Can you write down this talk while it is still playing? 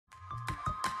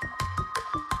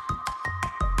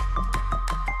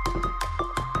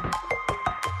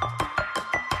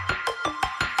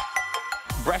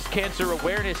breast cancer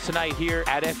awareness tonight here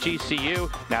at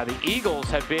FGCU. Now the Eagles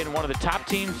have been one of the top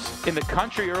teams in the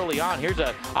country early on. Here's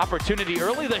an opportunity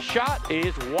early. The shot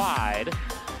is wide.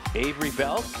 Avery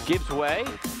Bell gives way,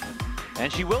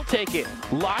 and she will take it.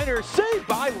 Liner saved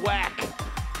by Weck.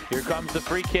 Here comes the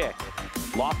free kick.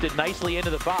 Lofted nicely into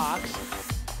the box.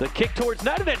 The kick towards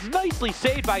net, and it's nicely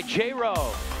saved by J-Ro.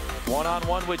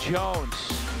 One-on-one with Jones.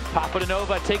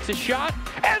 Popadinova takes a shot,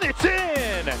 and it's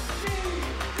in!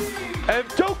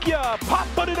 Evdokia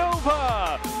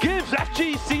Popadinova gives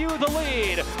FGCU the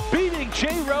lead, beating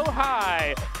J-Ro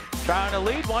high. Trying to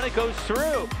lead one, it goes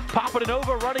through.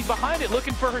 Popadinova running behind it,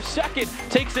 looking for her second.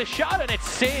 Takes a shot, and it's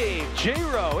saved.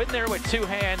 J-Ro in there with two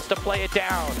hands to play it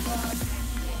down.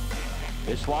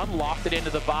 This one lofted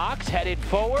into the box, headed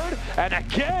forward, and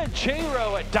again,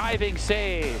 J-Ro a diving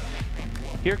save.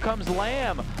 Here comes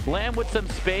Lamb. Lamb with some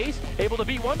space, able to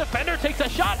beat one defender, takes a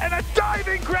shot, and a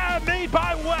diving grab made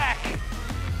by Weck.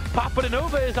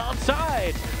 Popadinova is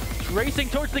onside. Racing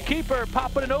towards the keeper.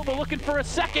 Popadinova looking for a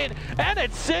second, and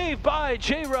it's saved by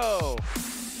J-Ro.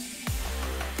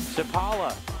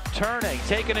 Sapala turning,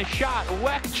 taking a shot.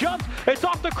 Weck jumps, it's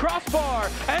off the crossbar,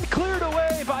 and cleared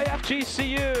away by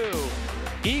FGCU.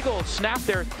 Eagles snap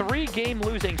their 3-game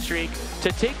losing streak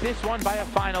to take this one by a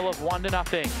final of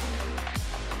 1-0.